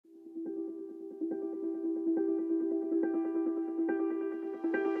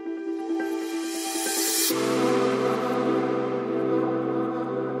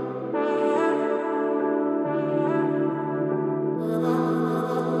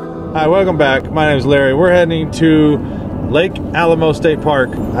Hi, welcome back. My name is Larry. We're heading to Lake Alamo State Park.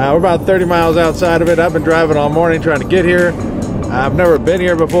 We're about 30 miles outside of it. I've been driving all morning trying to get here. I've never been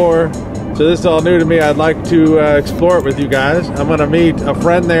here before, so this is all new to me. I'd like to explore it with you guys. I'm going to meet a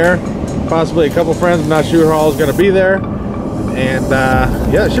friend there, possibly a couple friends. I'm not sure who all is going to be there. And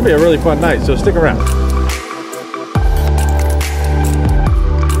yeah, it should be a really fun night, so stick around.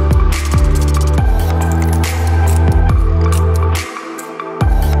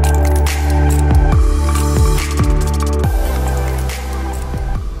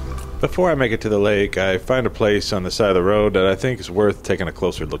 Before I make it to the lake, I find a place on the side of the road that I think is worth taking a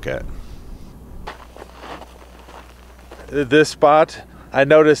closer look at. This spot, I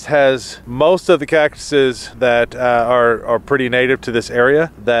noticed, has most of the cactuses that are pretty native to this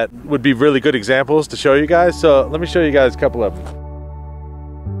area that would be really good examples to show you guys. So let me show you guys a couple of them.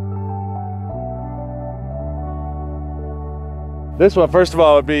 This one, first of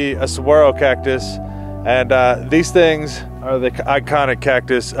all, would be a saguaro cactus. And these things are the iconic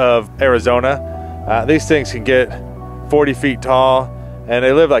cactus of Arizona. These things can get 40 feet tall and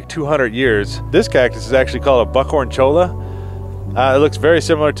they live like 200 years. This cactus is actually called a buckhorn cholla. It looks very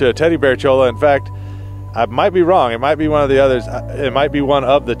similar to a teddy bear cholla. In fact, I might be wrong. It might be one of the others. It might be one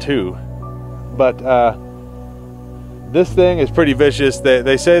of the two. But this thing is pretty vicious.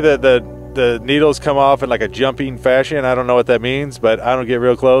 They say that the needles come off in like a jumping fashion. I don't know what that means, but I don't get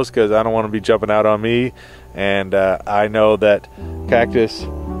real close because I don't want to be jumping out on me. And I know that cactus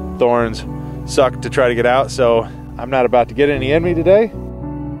thorns suck to try to get out, so I'm not about to get any in me today.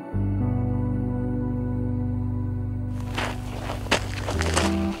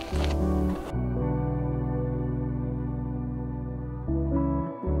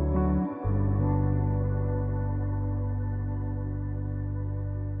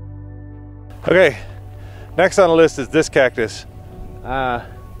 Okay, next on the list is this cactus.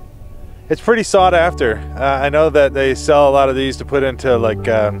 It's pretty sought after. I know that they sell a lot of these to put into like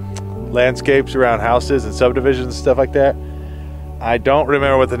landscapes around houses and subdivisions and stuff like that. I don't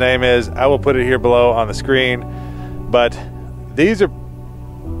remember what the name is. I will put it here below on the screen. But these are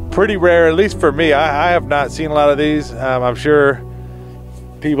pretty rare, at least for me. I have not seen a lot of these. I'm sure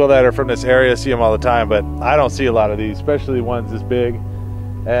people that are from this area see them all the time, but I don't see a lot of these, especially ones this big.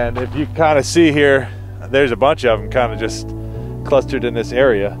 And if you kind of see here, there's a bunch of them kind of just clustered in this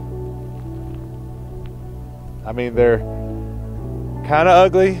area. I mean, they're kind of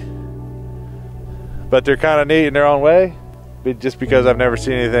ugly, but they're kind of neat in their own way, just because I've never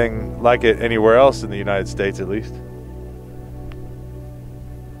seen anything like it anywhere else in the United States, at least.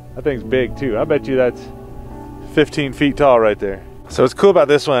 That thing's big too. I bet you that's 15 feet tall right there. So what's cool about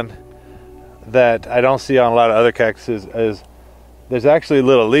this one that I don't see on a lot of other cactuses is there's actually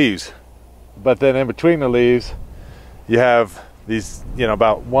little leaves, but then in between the leaves you have these, you know,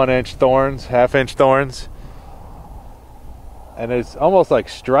 about 1 inch thorns, half-inch thorns, and it's almost like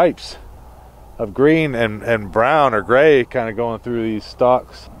stripes of green and brown or gray kind of going through these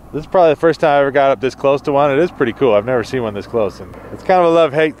stalks. This is probably the first time I ever got up this close to one. It is pretty cool. I've never seen one this close, and it's kind of a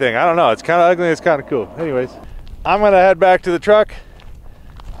love-hate thing. I don't know, it's kind of ugly, it's kind of cool. Anyways, I'm gonna head back to the truck.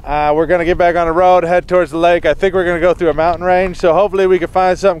 We're gonna get back on the road, head towards the lake. I think we're gonna go through a mountain range, so hopefully we can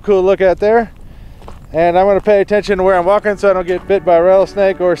find something cool to look at there. And I'm gonna pay attention to where I'm walking so I don't get bit by a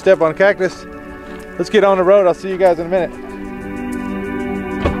rattlesnake or step on cactus. Let's get on the road. I'll see you guys in a minute.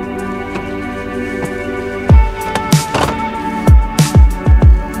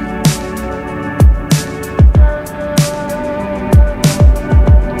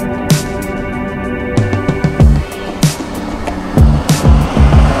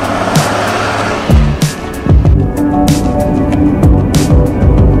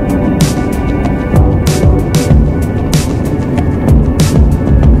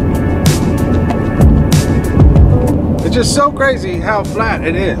 It's just so crazy how flat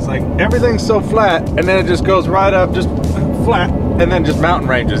it is. Like, everything's so flat, and then it just goes right up, just flat, and then just mountain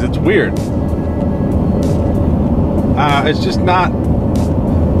ranges. It's weird. It's just not,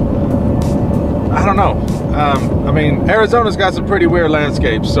 I don't know. I mean, Arizona's got some pretty weird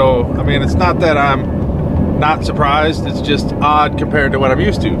landscapes, so I mean, it's not that I'm not surprised. It's just odd compared to what I'm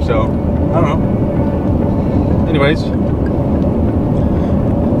used to. So I don't know. Anyways,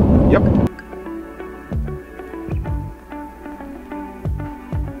 yep.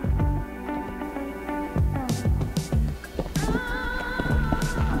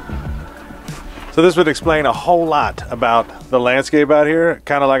 So this would explain a whole lot about the landscape out here.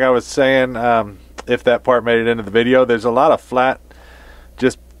 Kind of like I was saying, if that part made it into the video, there's a lot of flat,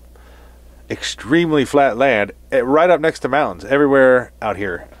 just extremely flat land right up next to mountains everywhere out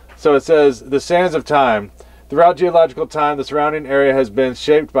here. So it says, the sands of time, Throughout geological time, the surrounding area has been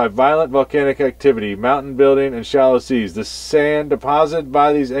shaped by violent volcanic activity, mountain building, and shallow seas. The sand deposited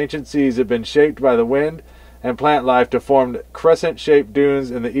by these ancient seas have been shaped by the wind and plant life to form crescent-shaped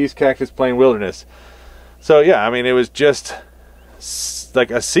dunes in the East Cactus Plain wilderness. So yeah, I mean, it was just like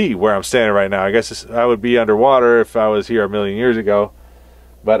a sea where I'm standing right now. I guess I would be underwater if I was here a million years ago.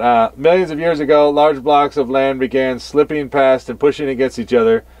 But millions of years ago, large blocks of land began slipping past and pushing against each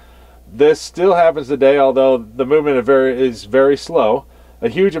other. This still happens today, although the movement is very slow. A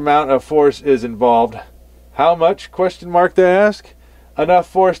huge amount of force is involved. How much, question mark, they ask? Enough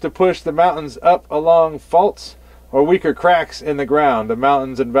force to push the mountains up along faults or weaker cracks in the ground. The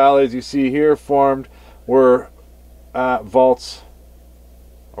mountains and valleys you see here formed were vaults,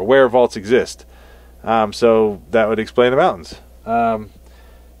 or where vaults exist. So that would explain the mountains. The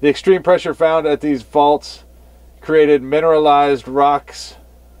extreme pressure found at these faults created mineralized rocks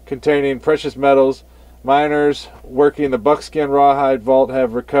containing precious metals. Miners working the Buckskin Rawhide Vault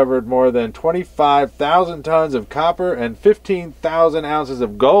have recovered more than 25,000 tons of copper and 15,000 ounces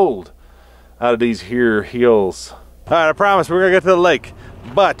of gold out of these here hills. Alright, I promise we're gonna get to the lake,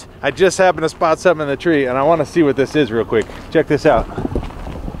 but I just happened to spot something in the tree and I want to see what this is real quick. Check this out.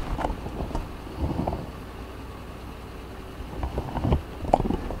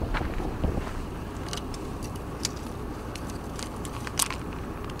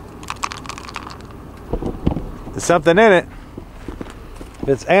 There's something in it. If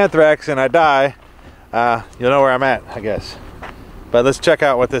it's anthrax and I die, you'll know where I'm at, I guess. But let's check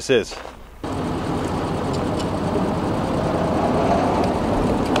out what this is.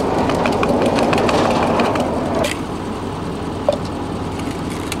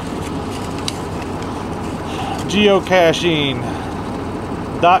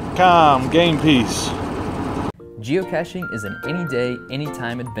 Geocaching.com game piece. Geocaching is an any-day,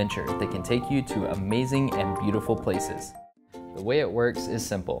 anytime adventure that can take you to amazing and beautiful places. The way it works is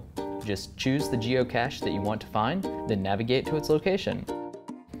simple. Just choose the geocache that you want to find, then navigate to its location.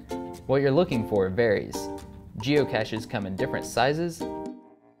 What you're looking for varies. Geocaches come in different sizes,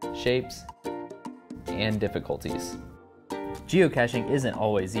 shapes, and difficulties. Geocaching isn't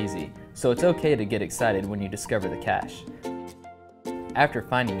always easy, so it's okay to get excited when you discover the cache. After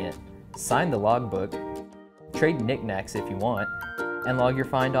finding it, sign the logbook, trade knickknacks if you want, and log your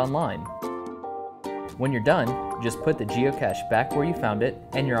find online. When you're done, just put the geocache back where you found it,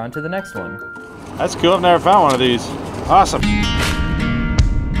 and you're on to the next one. That's cool, I've never found one of these. Awesome.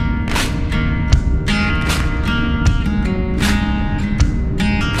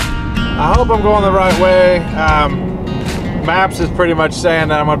 I hope I'm going the right way. Maps is pretty much saying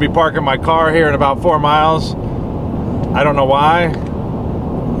that I'm going to be parking my car here in about 4 miles. I don't know why.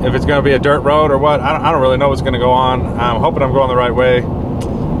 If it's going to be a dirt road or what, I don't really know what's going to go on. I'm hoping I'm going the right way,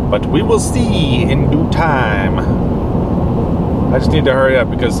 but we will see in due time. I just need to hurry up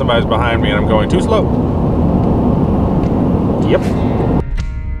because somebody's behind me and I'm going too slow. Yep.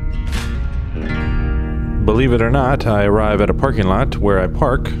 Believe it or not, I arrive at a parking lot where I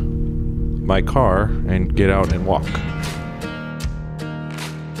park my car and get out and walk.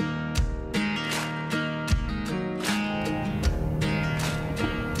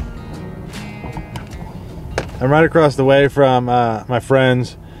 I'm right across the way from my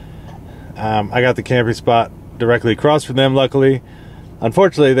friends. I got the camping spot directly across from them, luckily.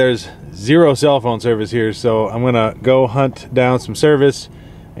 Unfortunately, there's zero cell phone service here, so I'm gonna go hunt down some service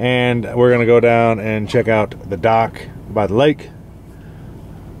and we're gonna go down and check out the dock by the lake.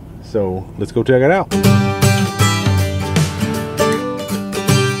 So let's go check it out.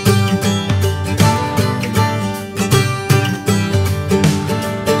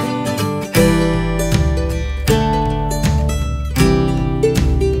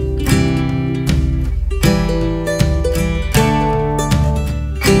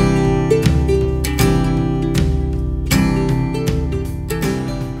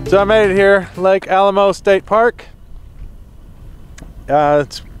 So I made it here, Lake Alamo State Park.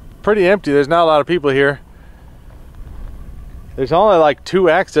 It's pretty empty. There's not a lot of people here. There's only like 2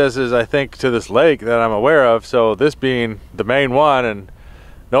 accesses, I think, to this lake that I'm aware of. So this being the main one, and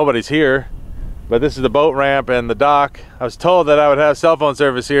nobody's here. But this is the boat ramp and the dock. I was told that I would have cell phone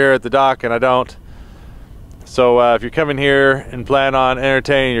service here at the dock, and I don't. So if you're coming here and plan on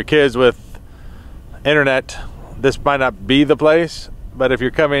entertaining your kids with internet, this might not be the place. But if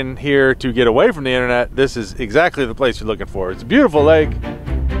you're coming here to get away from the internet, this is exactly the place you're looking for. It's a beautiful lake.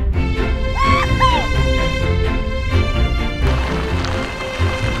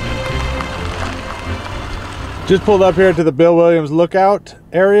 Just pulled up here to the Bill Williams Lookout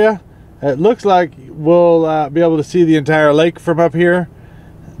area. It looks like we'll be able to see the entire lake from up here.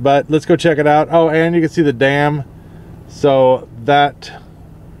 but let's go check it out. Oh, and you can see the dam, so that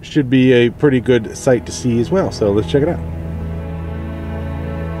should be a pretty good sight to see as well. So let's check it out.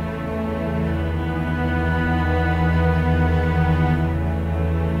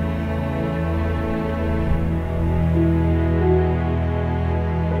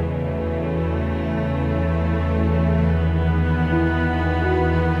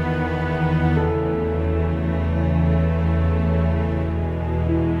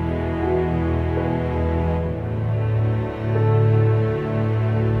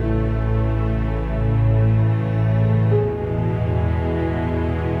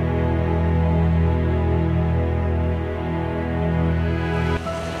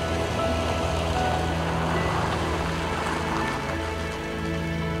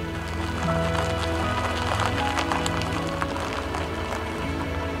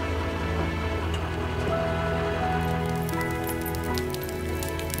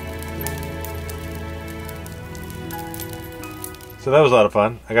 So that was a lot of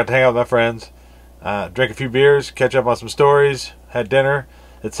fun. I got to hang out with my friends, drink a few beers, catch up on some stories, had dinner.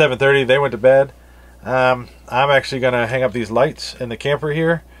 At 7:30, they went to bed. I'm actually going to hang up these lights in the camper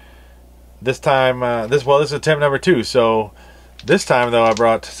here. This time, this is attempt number 2. So this time, though, I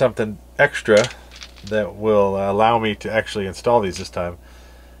brought something extra that will allow me to actually install these this time.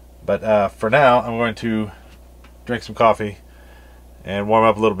 But for now, I'm going to drink some coffee and warm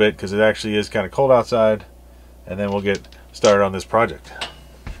up a little bit because it actually is kind of cold outside. And then we'll get started on this project.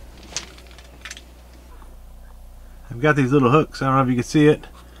 I've got these little hooks. I don't know if you can see it.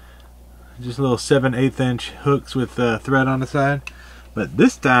 Just little 7/8 inch hooks with thread on the side. But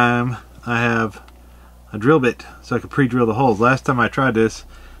this time I have a drill bit so I can pre-drill the holes. Last time I tried this,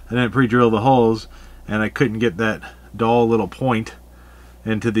 I didn't pre-drill the holes and I couldn't get that dull little point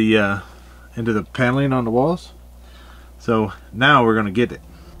into the paneling on the walls. So now we're gonna get it.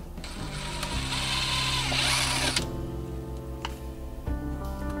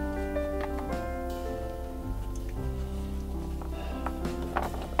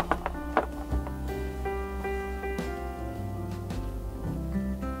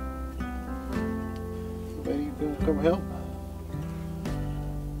 Come help.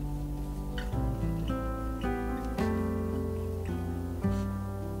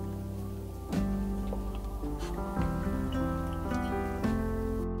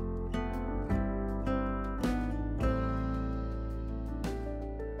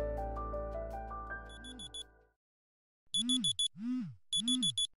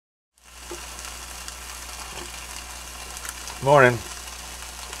 Morning.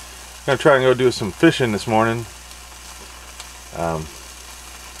 I'm gonna try and go do some fishing this morning.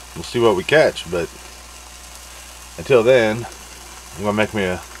 We'll see what we catch, but until then, I'm gonna make me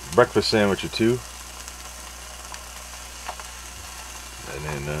a breakfast sandwich or two,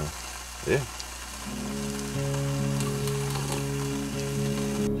 and then yeah.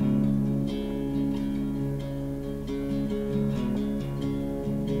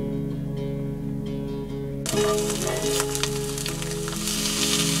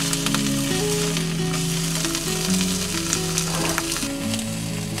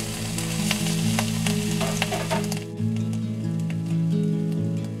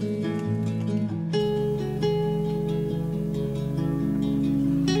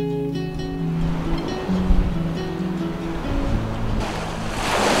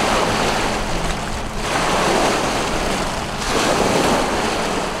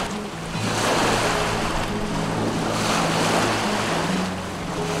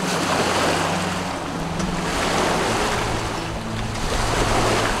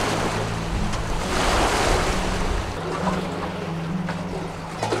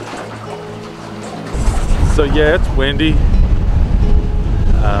 So yeah, it's windy.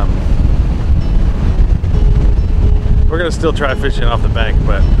 We're gonna still try fishing off the bank,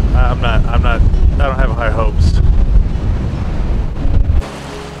 but I don't have high hopes.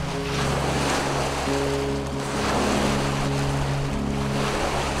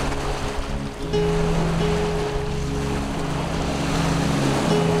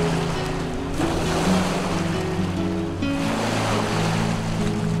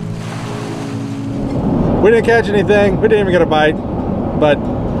 We didn't catch anything. We didn't even get a bite, but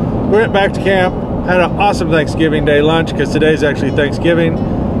we went back to camp, had an awesome Thanksgiving Day lunch, because today's actually Thanksgiving.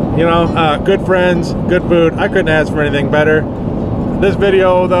 You know, good friends, good food. I couldn't ask for anything better. This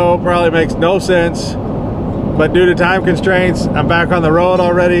video, though, probably makes no sense, but due to time constraints, I'm back on the road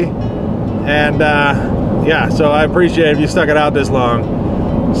already. And yeah, so I appreciate if you stuck it out this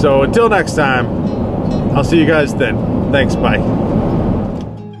long. So until next time, I'll see you guys then. Thanks, bye.